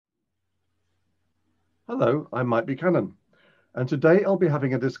Hello, I'm Mike Buchanan, and today I'll be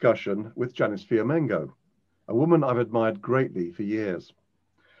having a discussion with Janice Fiamengo, a woman I've admired greatly for years.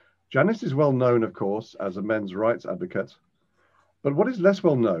 Janice is well known, of course, as a men's rights advocate, but what is less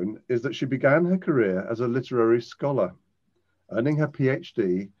well known is that she began her career as a literary scholar, earning her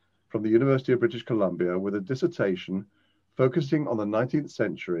PhD from the University of British Columbia with a dissertation focusing on the 19th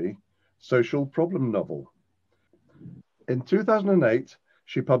century social problem novel. In 2008,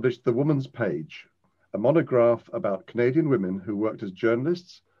 she published The Woman's Page, a monograph about Canadian women who worked as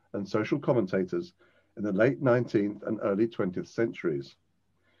journalists and social commentators in the late 19th and early 20th centuries.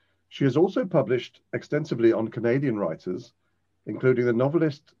 She has also published extensively on Canadian writers, including the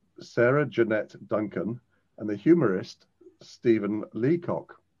novelist Sarah Jeanette Duncan and the humorist Stephen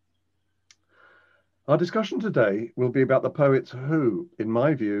Leacock. Our discussion today will be about the poet who, in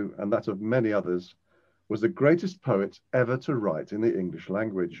my view, and that of many others, was the greatest poet ever to write in the English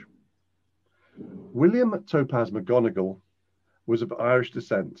language. William Topaz McGonagall was of Irish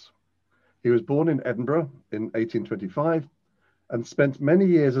descent. He was born in Edinburgh in 1825 and spent many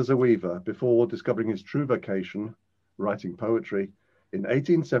years as a weaver before discovering his true vocation, writing poetry, in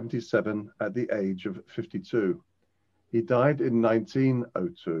 1877 at the age of 52. He died in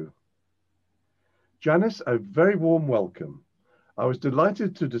 1902. Janice, a very warm welcome. I was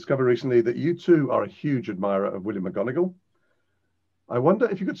delighted to discover recently that you too are a huge admirer of William McGonagall. I wonder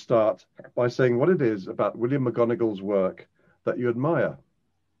if you could start by saying what it is about William McGonagall's work that you admire.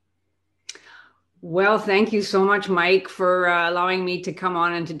 Well, thank you so much, Mike, for allowing me to come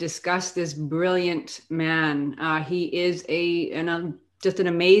on and to discuss this brilliant man. He is just an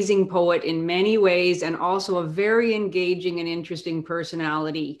amazing poet in many ways, and also a very engaging and interesting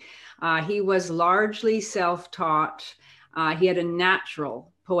personality. He was largely self-taught. He had a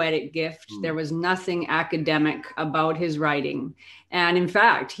natural poetic gift. There was nothing academic about his writing. And in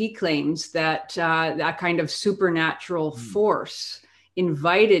fact, he claims that that kind of supernatural force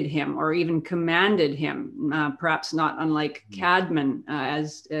invited him or even commanded him, perhaps not unlike Cadman,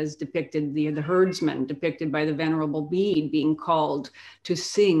 as depicted, the herdsman depicted by the Venerable Bede being called to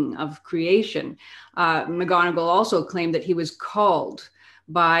sing of creation. McGonagall also claimed that he was called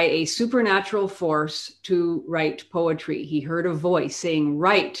by a supernatural force to write poetry. He heard a voice saying,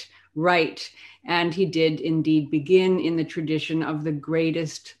 "Write, write." And he did indeed begin in the tradition of the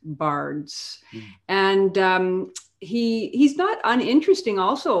greatest bards. And he's not uninteresting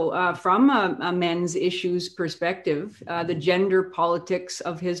also from a men's issues perspective. The gender politics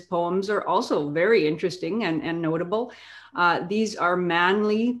of his poems are also very interesting and notable. These are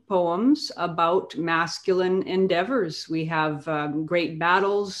manly poems about masculine endeavors. We have great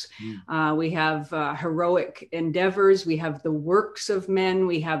battles. We have heroic endeavors. We have the works of men.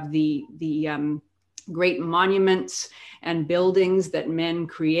 We have the great monuments and buildings that men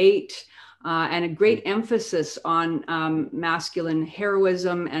create. And a great emphasis on masculine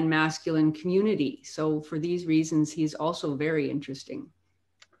heroism and masculine community. So for these reasons, he's also very interesting.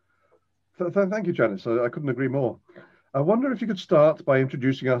 Thank you, Janice. I couldn't agree more. I wonder if you could start by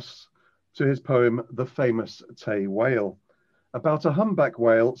introducing us to his poem, The Famous Tay Whale, about a humpback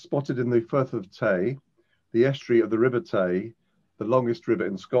whale spotted in the Firth of Tay, the estuary of the River Tay, the longest river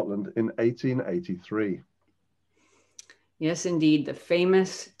in Scotland, in 1883. Yes, indeed, the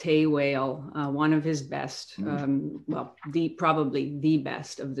famous Tay whale, one of his best, probably the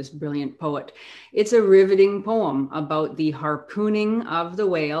best of this brilliant poet. It's a riveting poem about the harpooning of the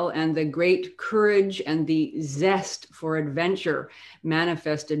whale and the great courage and the zest for adventure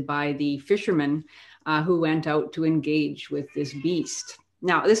manifested by the fishermen who went out to engage with this beast.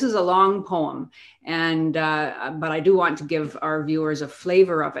 Now, this is a long poem, and but I do want to give our viewers a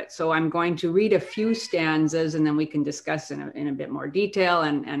flavor of it. So I'm going to read a few stanzas, and then we can discuss in a bit more detail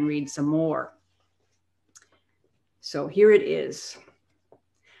and read some more. So here it is,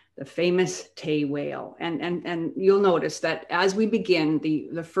 The Famous Tay Whale. And you'll notice that as we begin,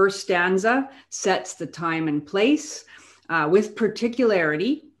 the first stanza sets the time and place with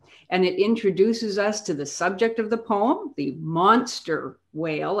particularity. And it introduces us to the subject of the poem, the monster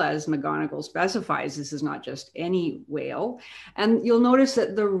whale, as McGonagall specifies. This is not just any whale. And you'll notice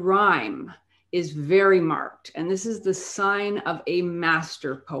that the rhyme is very marked. And this is the sign of a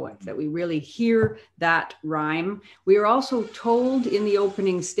master poet, that we really hear that rhyme. We are also told in the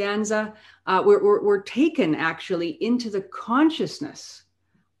opening stanza, we're taken actually into the consciousness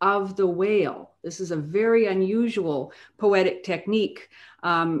of the whale. This is a very unusual poetic technique,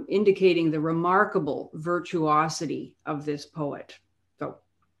 indicating the remarkable virtuosity of this poet. So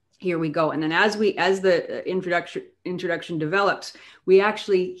here we go. And then as the introduction develops, we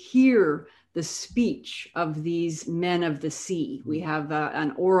actually hear the speech of these men of the sea. We have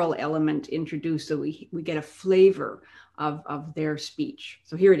an oral element introduced, so we get a flavor of their speech.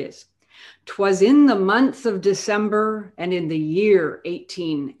 So here it is. "'Twas in the month of December, and in the year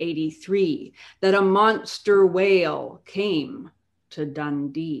 1883, that a monster whale came to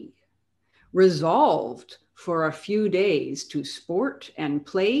Dundee, resolved for a few days to sport and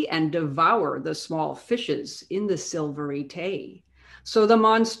play and devour the small fishes in the silvery Tay. So the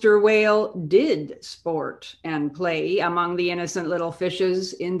monster whale did sport and play among the innocent little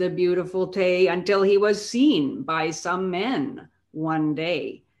fishes in the beautiful Tay, until he was seen by some men one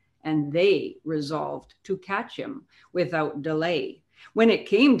day, and they resolved to catch him without delay. When it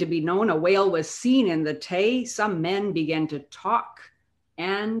came to be known a whale was seen in the Tay, some men began to talk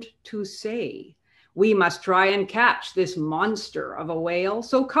and to say, 'We must try and catch this monster of a whale.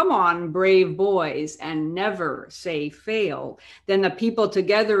 So come on, brave boys, and never say fail.' Then the people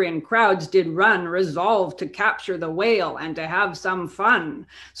together in crowds did run, resolved to capture the whale and to have some fun.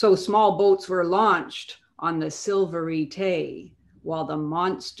 So small boats were launched on the silvery Tay, while the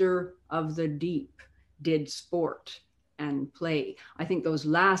monster of the deep did sport and play." I think those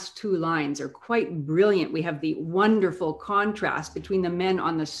last two lines are quite brilliant. We have the wonderful contrast between the men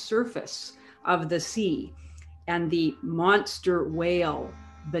on the surface of the sea and the monster whale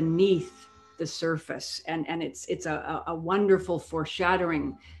beneath the surface. And it's a wonderful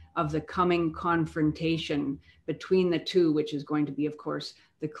foreshadowing of the coming confrontation between the two, which is going to be, of course,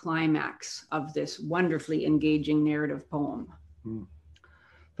 the climax of this wonderfully engaging narrative poem.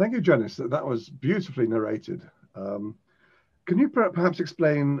 Thank you, Janice. That was beautifully narrated. Can you perhaps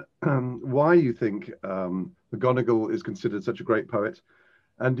explain why you think McGonagall is considered such a great poet?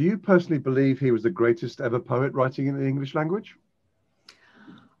 And do you personally believe he was the greatest ever poet writing in the English language?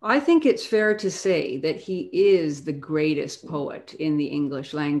 I think it's fair to say that he is the greatest poet in the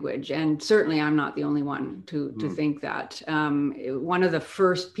English language. And certainly I'm not the only one to think that. One of the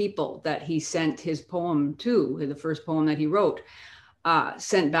first people that he sent his poem to, the first poem that he wrote,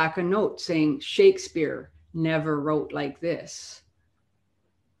 sent back a note saying, "Shakespeare never wrote like this."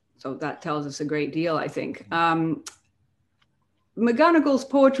 So that tells us a great deal, I think. McGonagall's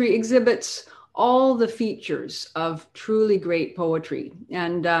poetry exhibits all the features of truly great poetry.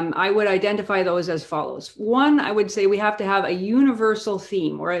 And I would identify those as follows. One, I would say we have to have a universal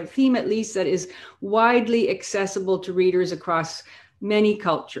theme, or a theme at least that is widely accessible to readers across many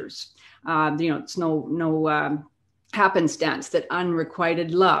cultures. It's no happenstance that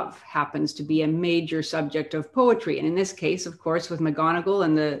unrequited love happens to be a major subject of poetry. And in this case, of course, with McGonagall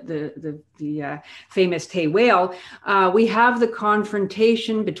and the famous Tay whale, we have the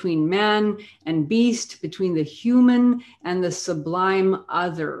confrontation between man and beast, between the human and the sublime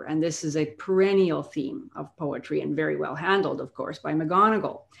other. And this is a perennial theme of poetry, and very well handled, of course, by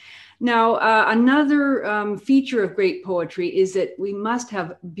McGonagall. Now, another feature of great poetry is that we must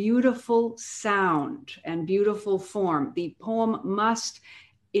have beautiful sound and beautiful form. The poem must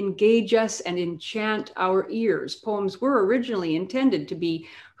engage us and enchant our ears. Poems were originally intended to be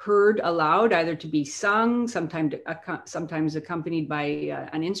heard aloud, either to be sung, sometimes accompanied by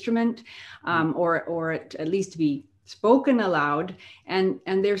an instrument, or at least to be spoken aloud, and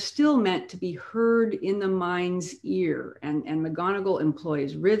they're still meant to be heard in the mind's ear. And McGonagall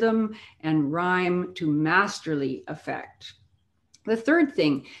employs rhythm and rhyme to masterly effect. The third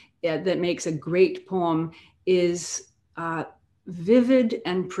thing that makes a great poem is vivid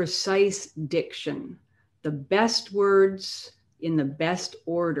and precise diction, the best words in the best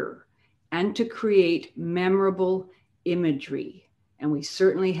order, and to create memorable imagery. And we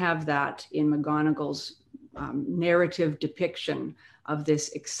certainly have that in McGonagall's narrative depiction of this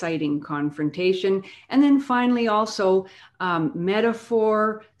exciting confrontation. And then finally also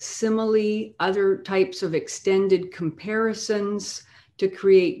metaphor, simile, other types of extended comparisons to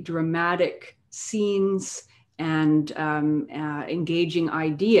create dramatic scenes and engaging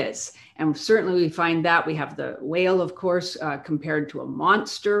ideas. And certainly we find that we have the whale, of course, compared to a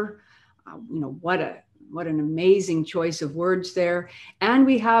monster. What an amazing choice of words there. And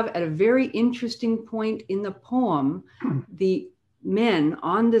we have, at a very interesting point in the poem, the men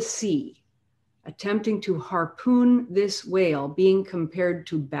on the sea attempting to harpoon this whale being compared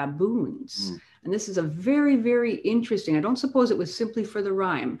to baboons. And this is a very, very interesting, I don't suppose it was simply for the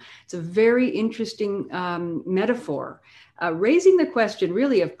rhyme. It's a very interesting metaphor, raising the question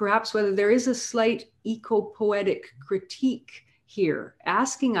really of perhaps whether there is a slight eco-poetic critique here,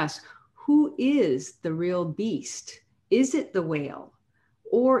 asking us, who is the real beast? Is it the whale?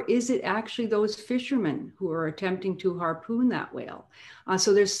 Or is it actually those fishermen who are attempting to harpoon that whale?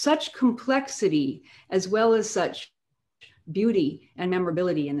 So there's such complexity as well as such beauty and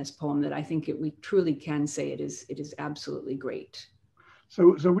memorability in this poem that I think we truly can say it is absolutely great.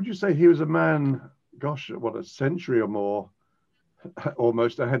 So would you say he was a man, gosh, what, a century or more,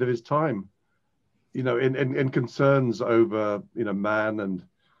 almost ahead of his time, in concerns over, man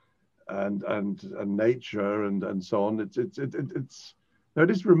and nature and so on. It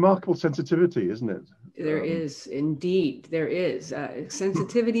is remarkable sensitivity, isn't it? There is indeed, there is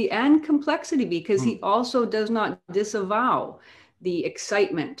sensitivity and complexity, because he also does not disavow the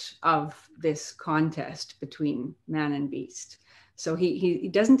excitement of this contest between man and beast. So he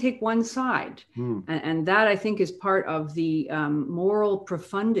doesn't take one side. And that, I think, is part of the moral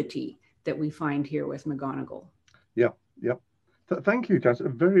profundity that we find here with McGonagall. Yeah. Thank you, Janice.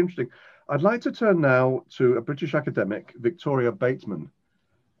 Very interesting. I'd like to turn now to a British academic, Victoria Bateman,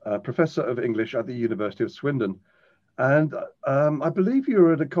 Professor of English at the University of Swindon. And I believe you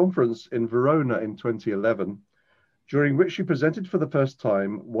were at a conference in Verona in 2011, during which she presented for the first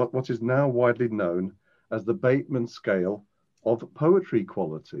time what is now widely known as the Bateman scale of poetry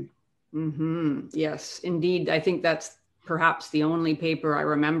quality. Yes, indeed. I think that's perhaps the only paper I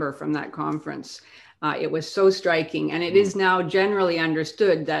remember from that conference. It was so striking, and it is now generally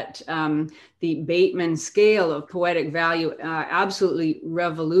understood that the Bateman scale of poetic value absolutely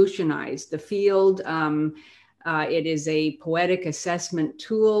revolutionized the field. It is a poetic assessment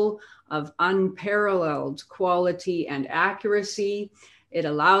tool of unparalleled quality and accuracy. It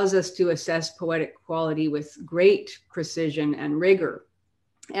allows us to assess poetic quality with great precision and rigor.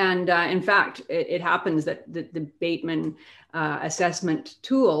 And in fact, it happens that the Bateman assessment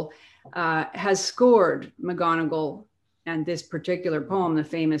tool has scored McGonagall and this particular poem, the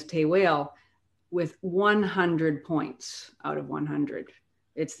famous Tay Whale, with 100 points out of 100.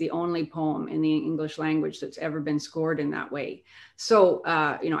 It's the only poem in the English language that's ever been scored in that way. So,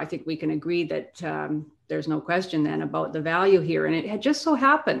 I think we can agree that there's no question then about the value here. And it just so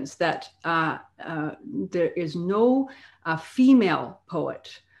happens that there is no female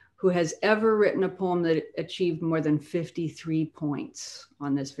poet who has ever written a poem that achieved more than 53 points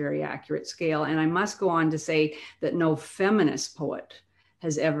on this very accurate scale. And I must go on to say that no feminist poet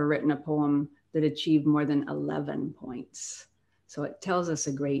has ever written a poem that achieved more than 11 points. So it tells us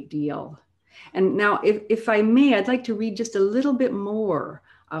a great deal. And now, if I may, I'd like to read just a little bit more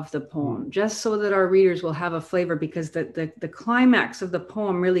of the poem, just so that our readers will have a flavor, because the climax of the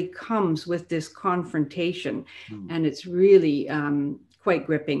poem really comes with this confrontation, and it's really quite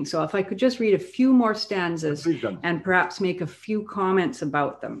gripping. So if I could just read a few more stanzas and perhaps make a few comments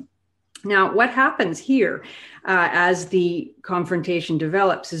about them. Now, what happens here as the confrontation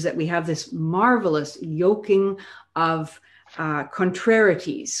develops is that we have this marvelous yoking of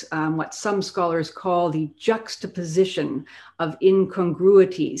contrarieties, what some scholars call the juxtaposition of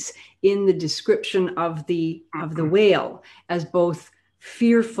incongruities in the description of the whale as both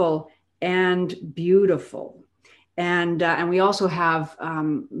fearful and beautiful. And we also have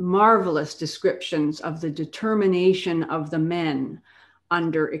marvelous descriptions of the determination of the men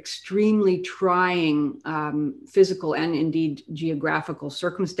under extremely trying physical and indeed geographical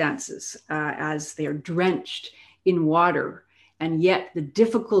circumstances as they're drenched in water. And yet the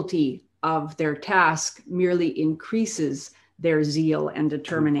difficulty of their task merely increases their zeal and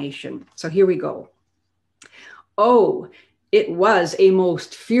determination. So here we go. Oh, it was a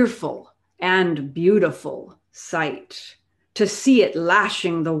most fearful and beautiful sight to see it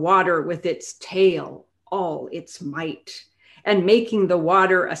lashing the water with its tail, all its might, and making the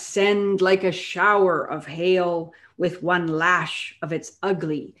water ascend like a shower of hail with one lash of its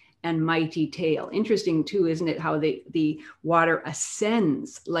ugly and mighty tail. Interesting too, isn't it, how the water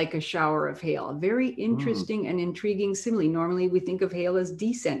ascends like a shower of hail? A very interesting and intriguing simile. Normally we think of hail as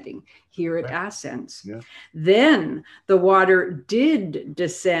descending. Here it ascends. Yeah. Then the water did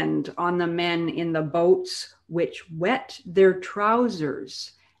descend on the men in the boats, which wet their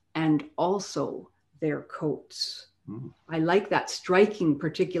trousers and also their coats. I like that striking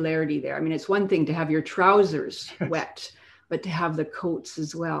particularity there. I mean, it's one thing to have your trousers wet, but to have the coats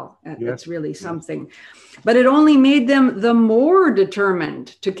as well. That's really something. But it only made them the more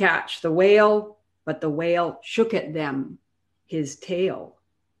determined to catch the whale, but the whale shook at them his tail.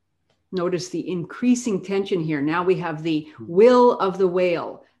 Notice the increasing tension here. Now we have the will of the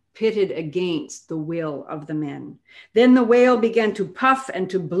whale pitted against the will of the men. Then the whale began to puff and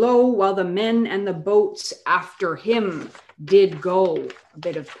to blow, while the men and the boats after him did go. A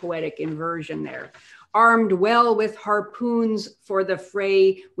bit of poetic inversion there. Armed well with harpoons for the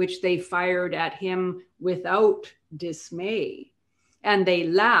fray, which they fired at him without dismay. And they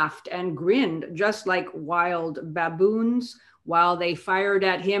laughed and grinned just like wild baboons, while they fired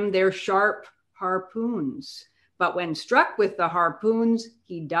at him their sharp harpoons. But when struck with the harpoons,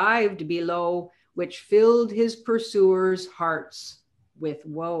 he dived below, which filled his pursuers' hearts with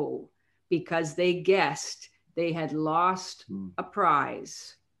woe, because they guessed they had lost a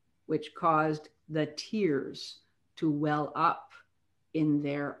prize, which caused the tears to well up in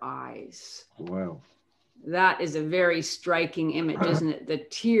their eyes. Wow. That is a very striking image, isn't it? The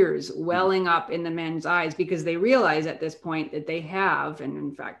tears welling up in the men's eyes, because they realize at this point that they have, and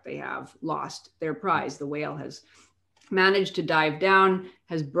in fact they have, lost their prize. The whale has managed to dive down,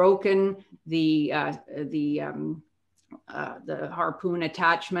 has broken the harpoon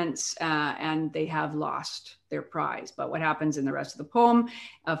attachments, and they have lost their prize. But what happens in the rest of the poem,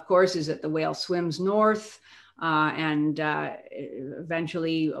 of course, is that the whale swims north, and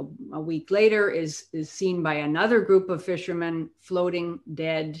eventually a week later is seen by another group of fishermen floating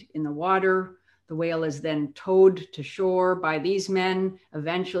dead in the water. The whale is then towed to shore by these men.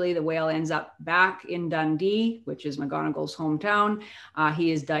 Eventually, the whale ends up back in Dundee, which is McGonagall's hometown.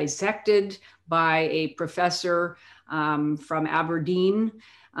 He is dissected by a professor from Aberdeen,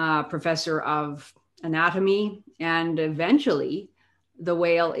 professor of anatomy, and eventually the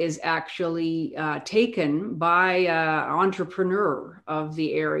whale is actually taken by an entrepreneur of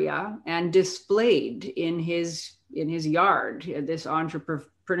the area and displayed in his yard. This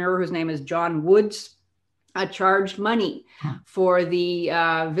entrepreneur, whose name is John Woods, charged money for the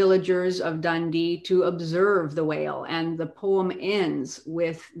villagers of Dundee to observe the whale. And the poem ends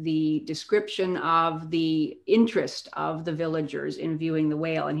with the description of the interest of the villagers in viewing the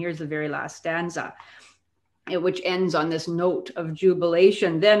whale. And here's the very last stanza, which ends on this note of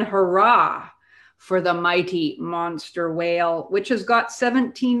jubilation. Then hurrah for the mighty monster whale, which has got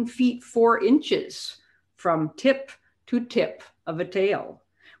 17 feet 4 inches from tip to tip of a tail,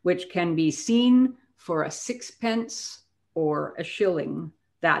 which can be seen for a sixpence or a shilling,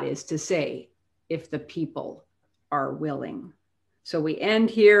 that is to say, if the people are willing. So we end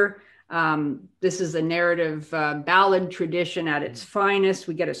here. This is a narrative ballad tradition at its finest.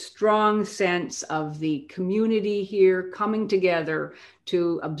 We get a strong sense of the community here coming together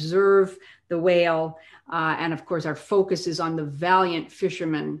to observe the whale. And of course, our focus is on the valiant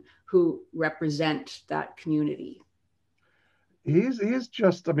fishermen who represent that community. He is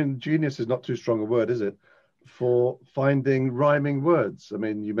just, I mean, genius is not too strong a word, is it? For finding rhyming words. I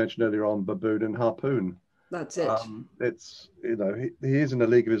mean, you mentioned earlier on baboon and harpoon. That's it. It's, you know, he is in a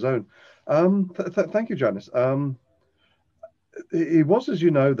league of his own. Thank you, Janice. He was, as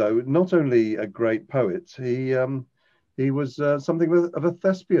you know, though, not only a great poet, he was something of a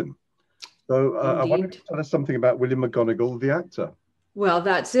thespian. So I wonder if you tell us something about William McGonagall, the actor. Well,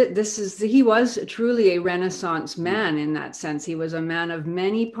 that's it. He was truly a Renaissance man in that sense. He was a man of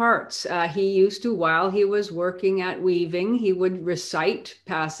many parts. He used to, while he was working at weaving, he would recite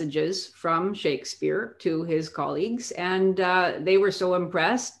passages from Shakespeare to his colleagues. And they were so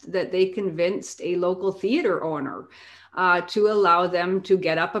impressed that they convinced a local theater owner to allow them to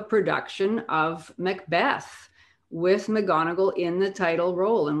get up a production of Macbeth with McGonagall in the title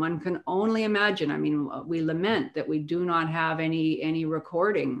role. And one can only imagine, I mean, we lament that we do not have any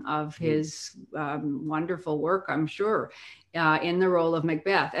recording of his wonderful work, I'm sure, in the role of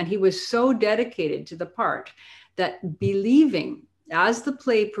Macbeth. And he was so dedicated to the part that believing, as the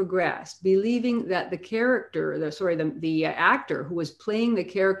play progressed, believing that the character, the actor who was playing the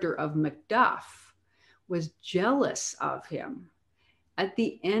character of Macduff was jealous of him. At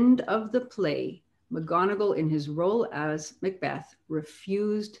the end of the play, McGonagall, in his role as Macbeth,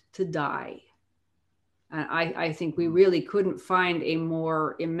 refused to die. And I think we really couldn't find a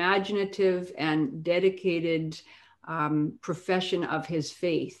more imaginative and dedicated profession of his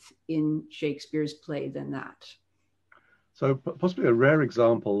faith in Shakespeare's play than that. So possibly a rare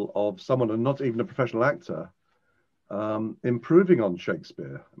example of someone, and not even a professional actor, improving on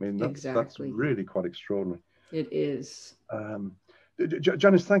Shakespeare. I mean, that's really quite extraordinary. It is.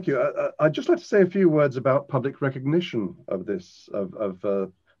 Janice, thank you. I'd just like to say a few words about public recognition of this, of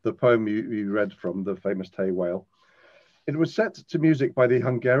the poem you read from, the famous Tay Whale. It was set to music by the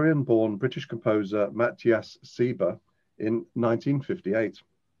Hungarian-born British composer Matthias Sieber in 1958.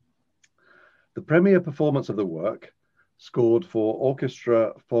 The premiere performance of the work, scored for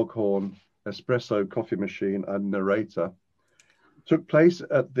orchestra, foghorn, espresso coffee machine, and narrator, took place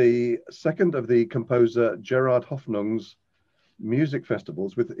at the second of the composer Gerard Hoffnung's music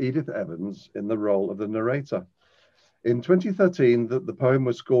festivals with Edith Evans in the role of the narrator. In 2013, the poem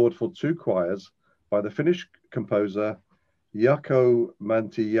was scored for 2 choirs by the Finnish composer Jaakko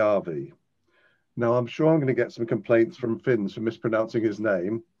Mäntyjärvi. Now, I'm sure I'm going to get some complaints from Finns for mispronouncing his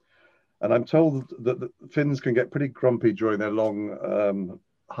name, and I'm told that the Finns can get pretty grumpy during their long,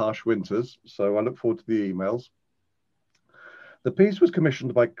 harsh winters, so I look forward to the emails. The piece was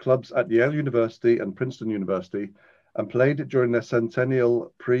commissioned by clubs at Yale University and Princeton University and played during their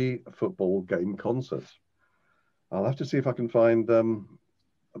centennial pre-football game concert. I'll have to see if I can find that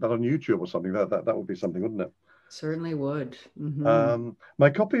on YouTube or something. That would be something, wouldn't it? Certainly would. Mm-hmm. My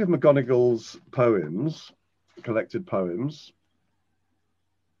copy of McGonagall's poems, collected poems,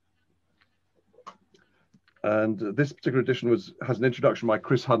 and this particular edition has an introduction by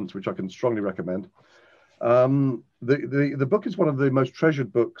Chris Hunt, which I can strongly recommend. The book is one of the most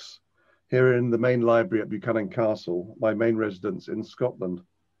treasured books here in the main library at Buchanan Castle, my main residence in Scotland.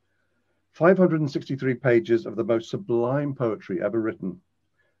 563 pages of the most sublime poetry ever written.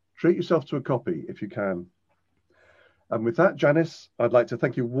 Treat yourself to a copy if you can. And with that, Janice, I'd like to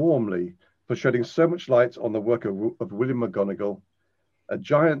thank you warmly for shedding so much light on the work of William McGonagall, a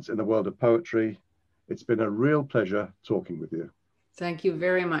giant in the world of poetry. It's been a real pleasure talking with you. Thank you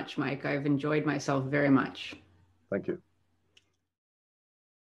very much, Mike. I've enjoyed myself very much. Thank you.